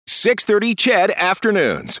6:30 CHED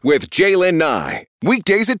Afternoons with Jaylen Nye.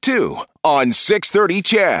 Weekdays at 2 on 6:30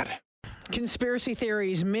 CHED. Conspiracy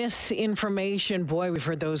theories, misinformation. Boy, we've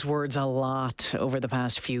heard those words a lot over the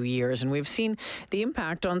past few years, and we've seen the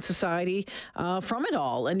impact on society from it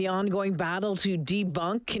all. And the ongoing battle to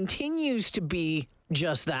debunk continues to be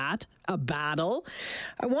just that, a battle.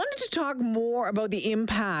 I wanted to talk more about the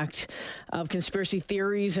impact of conspiracy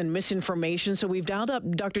theories and misinformation. So we've dialed up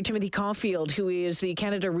Dr. Timothy Caulfield, who is the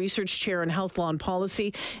Canada Research Chair in Health Law and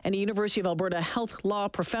Policy and a University of Alberta Health Law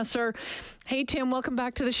Professor. Hey, Tim, welcome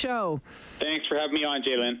back to the show. Thanks for having me on,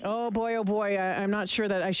 Jaylen. Oh, boy. I'm not sure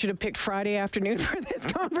that I should have picked Friday afternoon for this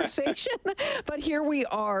conversation, but here we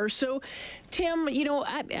are. So, Tim, you know,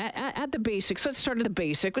 at the basics, let's start at the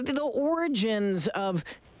basic. The origins of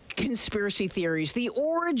conspiracy theories, the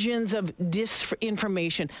origins of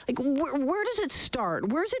disinformation. Like, where does it start?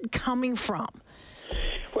 Where's it coming from?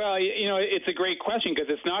 Well, you know, it's a great question because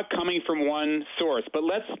it's not coming from one source. But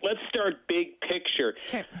let's start big picture.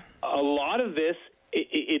 Okay. A lot of this,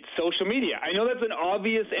 it's social media. I know that's an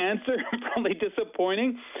obvious answer, probably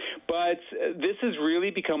disappointing, but this has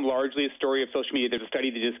really become largely a story of social media. There's a study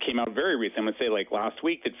that just came out very recently, I'm going to say like last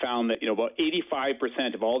week, that found that, you know, about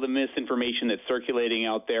 85% of all the misinformation that's circulating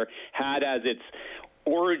out there had as its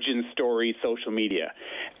origin story social media.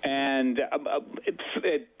 And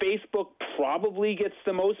Facebook probably gets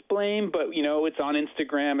the most blame, but, you know, it's on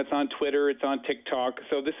Instagram, it's on Twitter, it's on TikTok.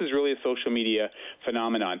 So this is really a social media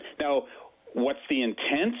phenomenon. Now, what's the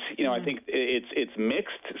intent? You know, I think it's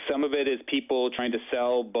mixed. Some of it is people trying to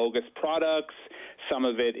sell bogus products. Some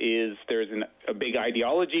of it is there's a big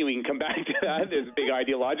ideology. We can come back to that. There's a big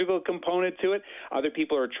ideological component to it. Other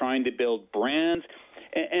people are trying to build brands.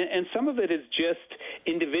 And some of it is just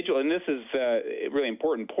individual. And this is a really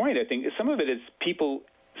important point, I think. Some of it is people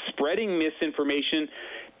spreading misinformation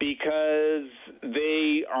because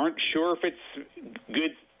they aren't sure if it's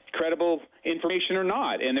good, credible information or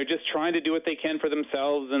not, and they're just trying to do what they can for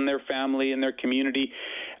themselves and their family and their community,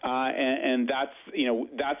 and that's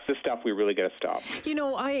the stuff we really got to stop. You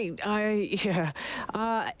know,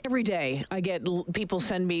 every day I get people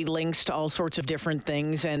send me links to all sorts of different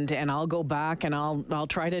things, and I'll go back and I'll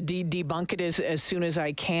try to debunk it as soon as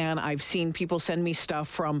I can. I've seen people send me stuff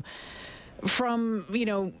from you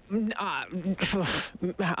know,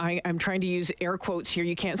 I'm trying to use air quotes here.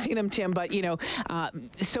 You can't see them, Tim, but, you know,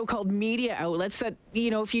 so-called media outlets that, you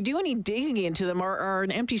know, if you do any digging into them, are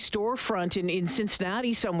an empty storefront in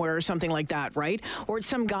Cincinnati somewhere or something like that, right? Or it's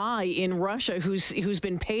some guy in Russia who's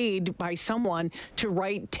been paid by someone to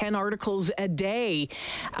write 10 articles a day.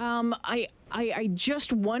 I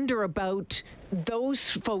just wonder about those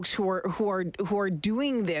folks who are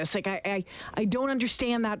doing this. Like, I don't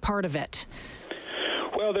understand that part of it.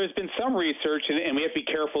 Well, there's been some research, and we have to be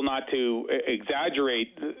careful not to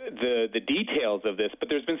exaggerate the details of this, but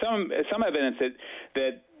there's been some evidence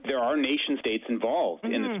that there are nation states involved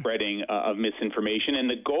in the spreading of misinformation, and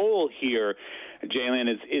the goal here, Jaylen,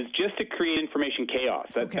 is just to create information chaos.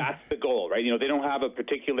 That's the goal, right? You know, they don't have a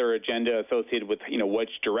particular agenda associated with, you know, which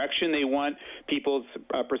direction they want people's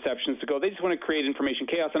perceptions to go. They just want to create information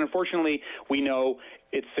chaos, and unfortunately, we know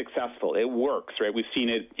it's successful. It works, right? We've seen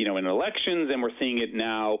it, you know, in elections, and we're seeing it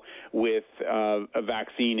now with a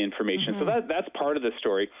vaccine information. So that's part of the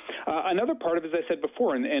story. Another part of it, as I said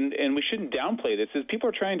before, and we shouldn't downplay this, is people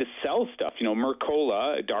are trying to sell stuff. You know,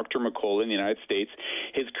 Mercola, Dr. Mercola in the United States,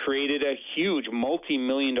 has created a huge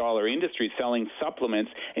multi-million-dollar industry selling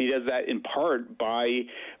supplements, and he does that in part by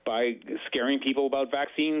scaring people about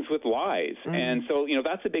vaccines with lies. And so, you know,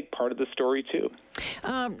 that's a big part of the story, too.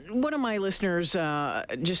 One of my listeners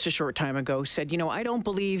just a short time ago said, you know, I don't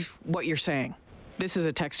believe what you're saying. This is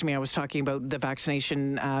a text to me. I was talking about the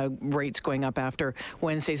vaccination rates going up after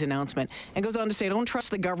Wednesday's announcement, and goes on to say, I don't trust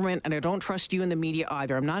the government and I don't trust you in the media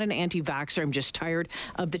either. I'm not an anti-vaxxer. I'm just tired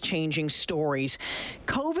of the changing stories.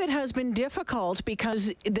 COVID has been difficult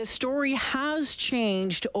because the story has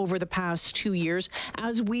changed over the past 2 years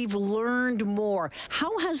as we've learned more.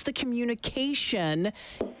 How has the communication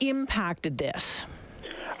impacted this?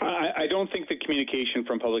 I don't think the communication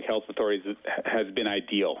from public health authorities has been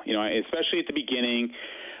ideal, you know, especially at the beginning.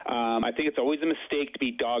 I think it's always a mistake to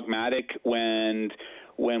be dogmatic when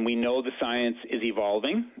we know the science is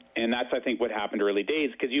evolving, and that's, I think, what happened early days,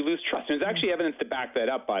 because you lose trust. And there's actually evidence to back that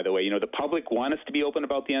up, by the way. You know, the public want us to be open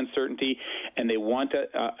about the uncertainty, and they want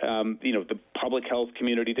you know, the public health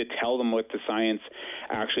community to tell them what the science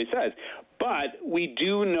actually says. But we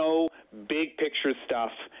do know big picture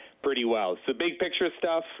stuff pretty well. So big picture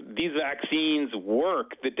stuff, these vaccines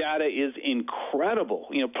work. The data is incredible.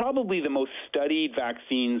 Probably the most studied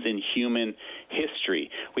vaccines in human history.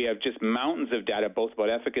 We have just mountains of data, both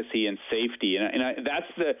about efficacy and safety. And that's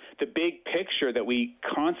the big picture that we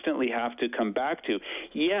constantly have to come back to.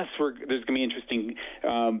 Yes, there's going to be interesting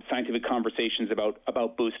scientific conversations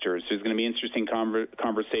about boosters. There's going to be interesting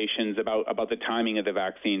conversations about the timing of the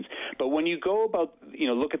vaccines. But when you go about,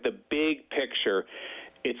 look at the big picture,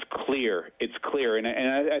 it's clear. And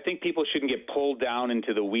I think people shouldn't get pulled down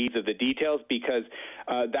into the weeds of the details, because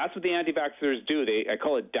that's what the anti-vaxxers do. I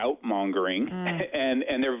call it doubt mongering,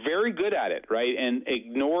 and they're very good at it, right? And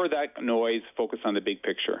ignore that noise, focus on the big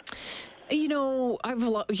picture.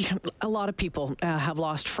 A lot of people have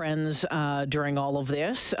lost friends during all of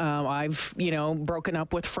this. I've, broken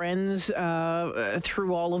up with friends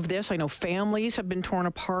through all of this. I know families have been torn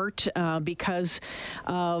apart because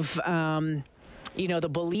of the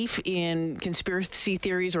belief in conspiracy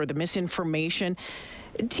theories or the misinformation.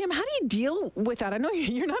 Tim, how do you deal with that? I know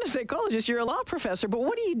you're not a psychologist, you're a law professor, but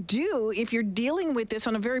what do you do if you're dealing with this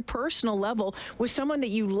on a very personal level with someone that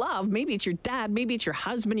you love? Maybe it's your dad, maybe it's your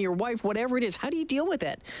husband, your wife, whatever it is. How do you deal with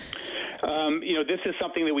it? This is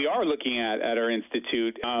something that we are looking at our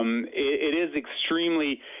institute. It is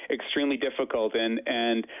extremely difficult,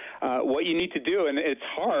 and what you need to do, and it's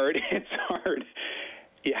hard.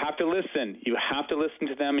 You have to listen. You have to listen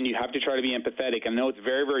to them, and you have to try to be empathetic. I know it's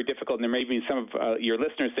very, very difficult, and there may be some of your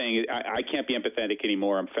listeners saying, I can't be empathetic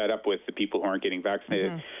anymore. I'm fed up with the people who aren't getting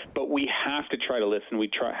vaccinated. Mm-hmm. But we have to try to listen. We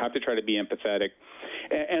have to try to be empathetic.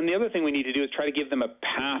 And the other thing we need to do is try to give them a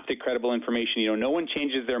path to credible information. No one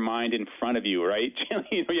changes their mind in front of you, right?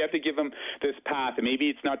 You have to give them this path. And maybe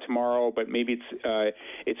it's not tomorrow, but maybe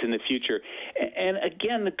it's in the future. And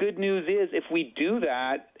again, the good news is if we do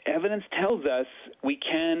that, evidence tells us we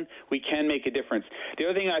can make a difference. The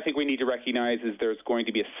other thing I think we need to recognize is there's going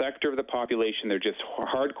to be a sector of the population, they're just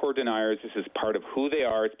hardcore deniers. This is part of who they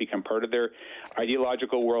are. It's become part of their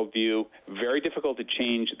ideological worldview. Very difficult to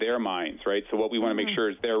change their minds, right? So what we want to make sure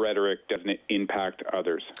is their rhetoric doesn't impact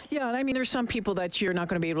others. Yeah, and I mean, there's some people that you're not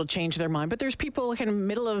going to be able to change their mind, but there's people kind of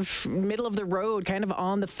middle of the road, kind of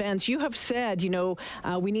on the fence. You have said,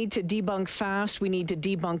 we need to debunk fast, we need to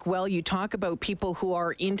debunk well. You talk about people who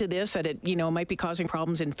are into this, that it might be causing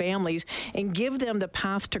problems in families, and give them the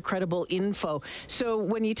path to credible info. So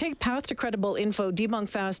when you take path to credible info, debunk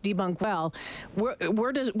fast, debunk well,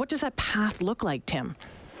 what does that path look like, Tim?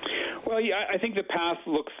 Well, yeah, I think the path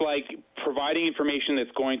looks like providing information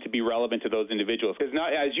that's going to be relevant to those individuals. Because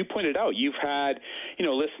as you pointed out, you've had,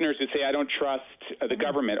 listeners who say, I don't trust the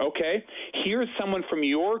government. Okay, here's someone from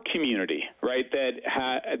your community, right,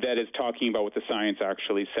 that is talking about what the science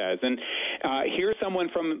actually says. And here's someone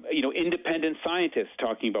from, independent scientists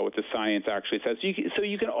talking about what the science actually says. So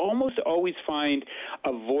you can almost always find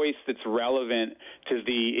a voice that's relevant to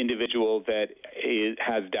the individual that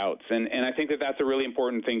has doubts. And I think that's a really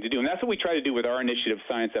important thing to do. And that's what we try to do with our initiative,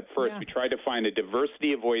 Science Up First. Yeah. We try to find a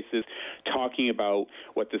diversity of voices talking about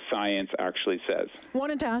what the science actually says.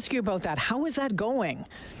 Wanted to ask you about that. How is that going?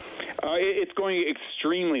 It's going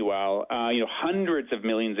extremely well. Hundreds of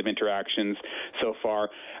millions of interactions so far.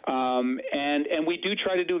 And we do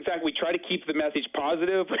try to do exactly. We try to keep the message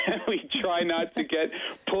positive. We try not to get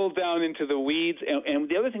pulled down into the weeds. And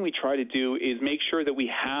the other thing we try to do is make sure that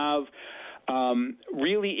we have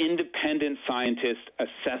really independent scientists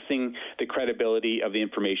assessing the credibility of the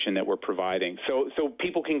information that we're providing, so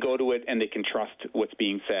people can go to it and they can trust what's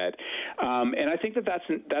being said. And I think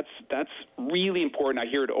that's really important. I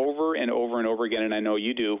hear it over and over and over again, and I know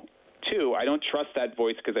you do too. I don't trust that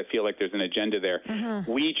voice because I feel like there's an agenda there.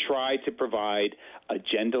 Mm-hmm. We try to provide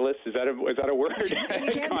agendaless. Is that a word?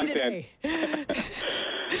 Content.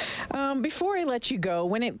 Before I let you go,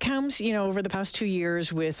 when it comes, over the past 2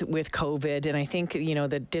 years with COVID, and I think, the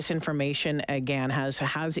disinformation, again,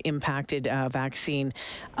 has impacted vaccine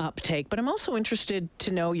uptake. But I'm also interested to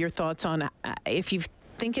know your thoughts on if you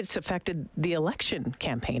think it's affected the election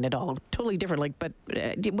campaign at all. Totally different, but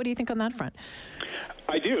what do you think on that front?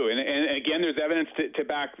 I do, and again, there's evidence to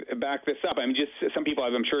back this up. I mean, just some people,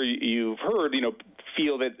 as I'm sure you've heard,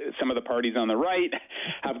 feel that some of the parties on the right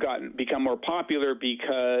have become more popular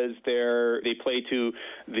because they play to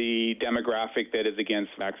the demographic that is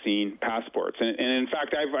against vaccine passports. And in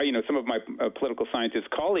fact, some of my political scientist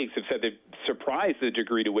colleagues have said they're surprised the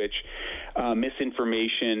degree to which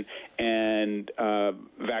misinformation and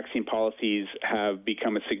vaccine policies have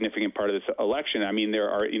become a significant part of this election. I mean,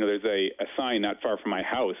 there's a sign not far from my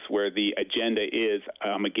house where the agenda is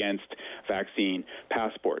against vaccine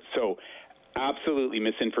passports. So absolutely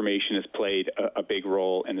misinformation has played a big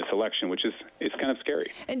role in this election, which is kind of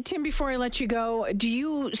scary. And Tim, before I let you go, do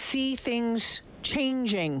you see things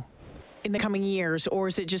changing in the coming years, or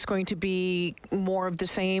is it just going to be more of the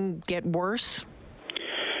same, get worse?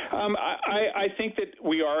 I think that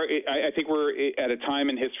we are. I think we're at a time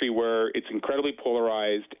in history where it's incredibly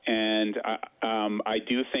polarized, and I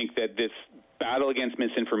do think that this battle against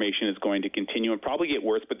misinformation is going to continue and probably get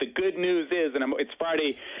worse. But the good news is, and it's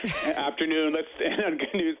Friday afternoon, let's end on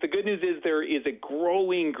good news. The good news is there is a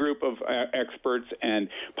growing group of experts and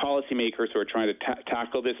policymakers who are trying to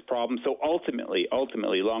tackle this problem. So ultimately,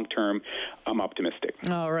 long term, I'm optimistic.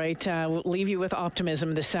 All right. We'll leave you with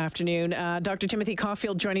optimism this afternoon. Dr. Timothy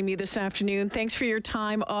Caulfield joining me this afternoon. Thanks for your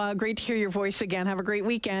time. Great to hear your voice again. Have a great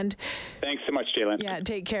weekend. Thanks so much, Jalen. Yeah,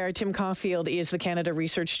 take care. Tim Caulfield is the Canada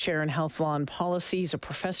Research Chair in Health Law and Policy. He's a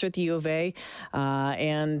professor at the U of A,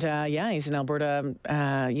 he's an Alberta,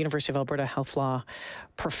 University of Alberta Health Law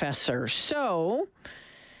professor. So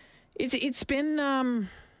it's been a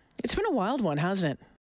wild one, hasn't it?